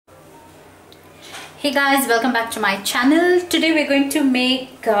Hey guys, welcome back to my channel. Today we're going to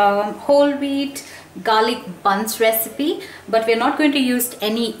make whole wheat garlic buns recipe, but we're not going to use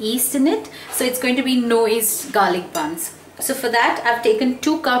any yeast in it, so it's going to be no yeast garlic buns. So for that I've taken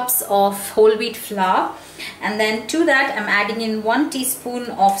 2 cups of whole wheat flour, and then to that I'm adding in 1 teaspoon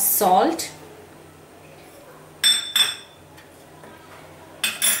of salt,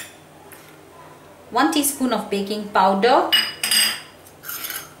 one teaspoon of baking powder,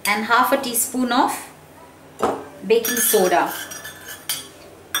 and half a teaspoon of baking soda.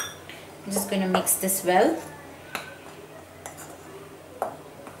 I'm just going to mix this well.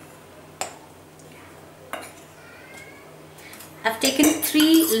 I've taken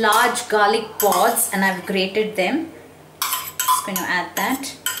 3 large garlic pods and I've grated them. Just going to add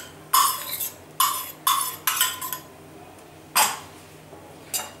that.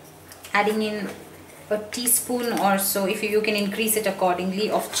 Adding in a teaspoon or so, if you can increase it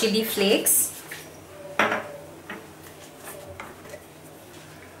accordingly, of chili flakes.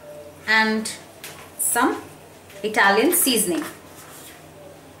 And some Italian seasoning.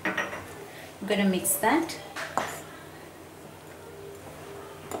 I'm going to mix that.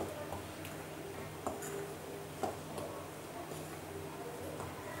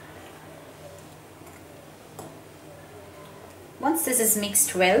 Once this is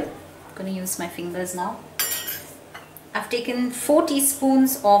mixed well, I'm going to use my fingers now. I've taken 4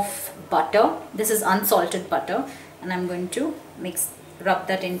 teaspoons of butter. This is unsalted butter, and I'm going to rub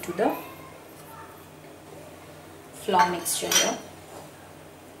that into the flour mixture here.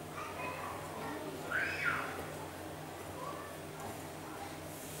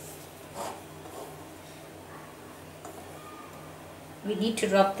 We need to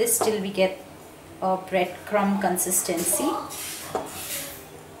rub this till we get a breadcrumb consistency.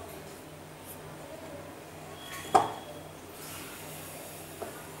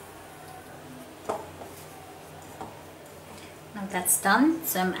 Now that's done.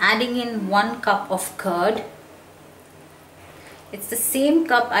 So I'm adding in 1 cup of curd. It's the same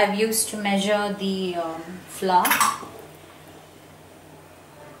cup I've used to measure the flour.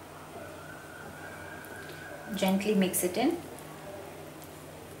 Gently mix it in.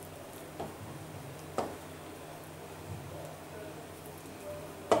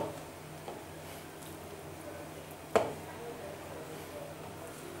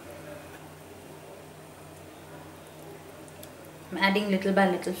 I'm adding little by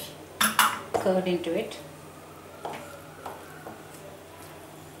little curd into it.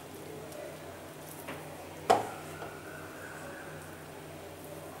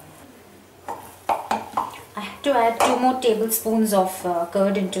 I have to add 2 more tablespoons of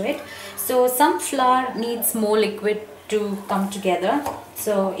curd into it. So some flour needs more liquid to come together.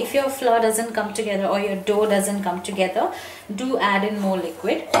 So if your flour doesn't come together or your dough doesn't come together, do add in more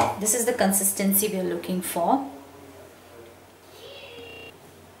liquid. This is the consistency we are looking for.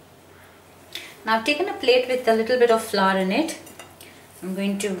 Now I've taken a plate with a little bit of flour in it. I'm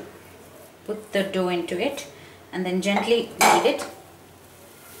going to put the dough into it and then gently knead it.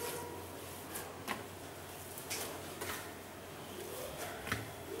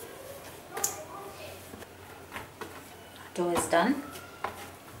 Dough is done.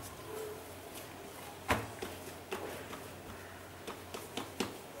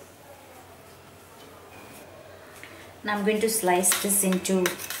 Now I'm going to slice this into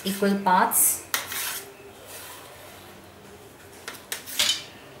equal parts.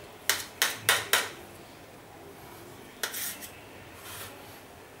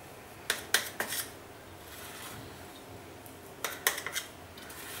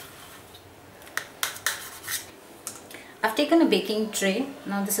 I've taken a baking tray.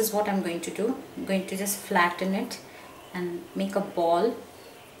 Now this is what I'm going to do. I'm going to just flatten it and make a ball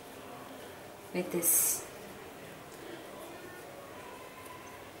with this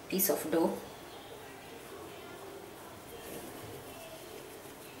piece of dough.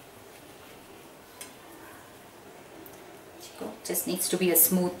 Just needs to be a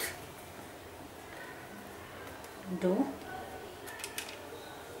smooth dough.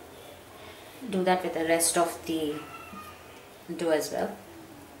 Do that with the rest of the dough as well.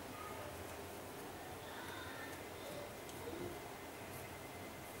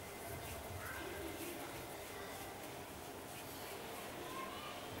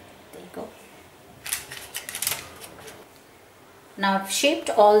 There you go. Now I've shaped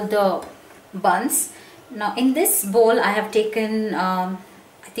all the buns. Now in this bowl I have taken I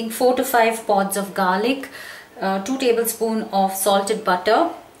think 4 to 5 pods of garlic, 2 tablespoons of salted butter,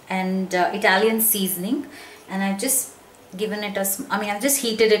 and Italian seasoning, and I've just given it I've just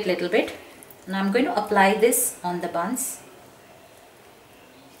heated it a little bit. Now I'm going to apply this on the buns.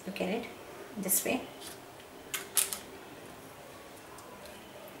 Look at it. this way.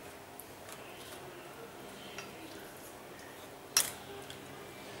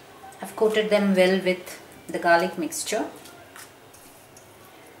 I've coated them well with the garlic mixture.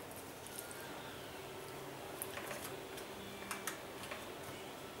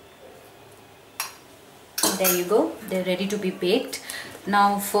 There you go, they're ready to be baked.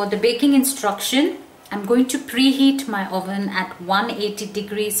 Now for the baking instruction, I'm going to preheat my oven at 180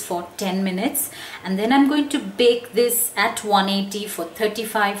 degrees for 10 minutes, and then I'm going to bake this at 180 for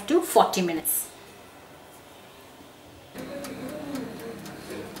 35 to 40 minutes.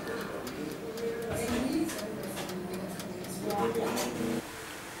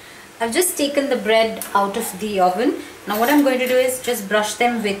 I've just taken the bread out of the oven. Now what I'm going to do is just brush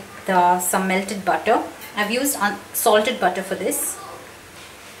them with some melted butter. I've used salted butter for this.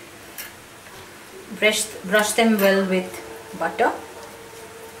 Brush them well with butter.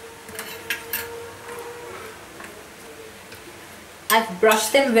 I've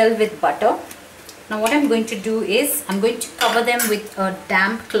brushed them well with butter. Now what I'm going to do is I'm going to cover them with a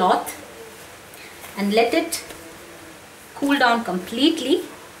damp cloth and let it cool down completely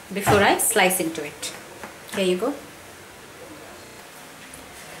before I slice into it. Here you go.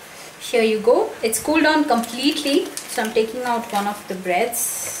 Here you go. It's cooled down completely. So I'm taking out one of the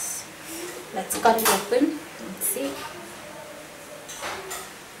breads. Let's cut it open. Let's see.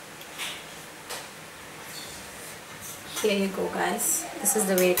 Here you go, guys. This is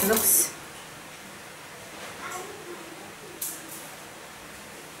the way it looks.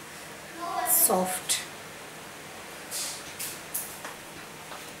 Soft.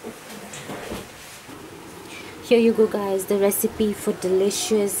 Here you go, guys. The recipe for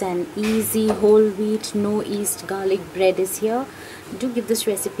delicious and easy whole wheat no yeast garlic bread is here. Do give this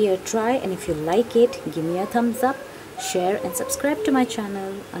recipe a try, and if you like it, give me a thumbs up, share and subscribe to my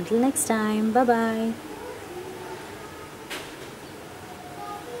channel. Until next time, bye bye.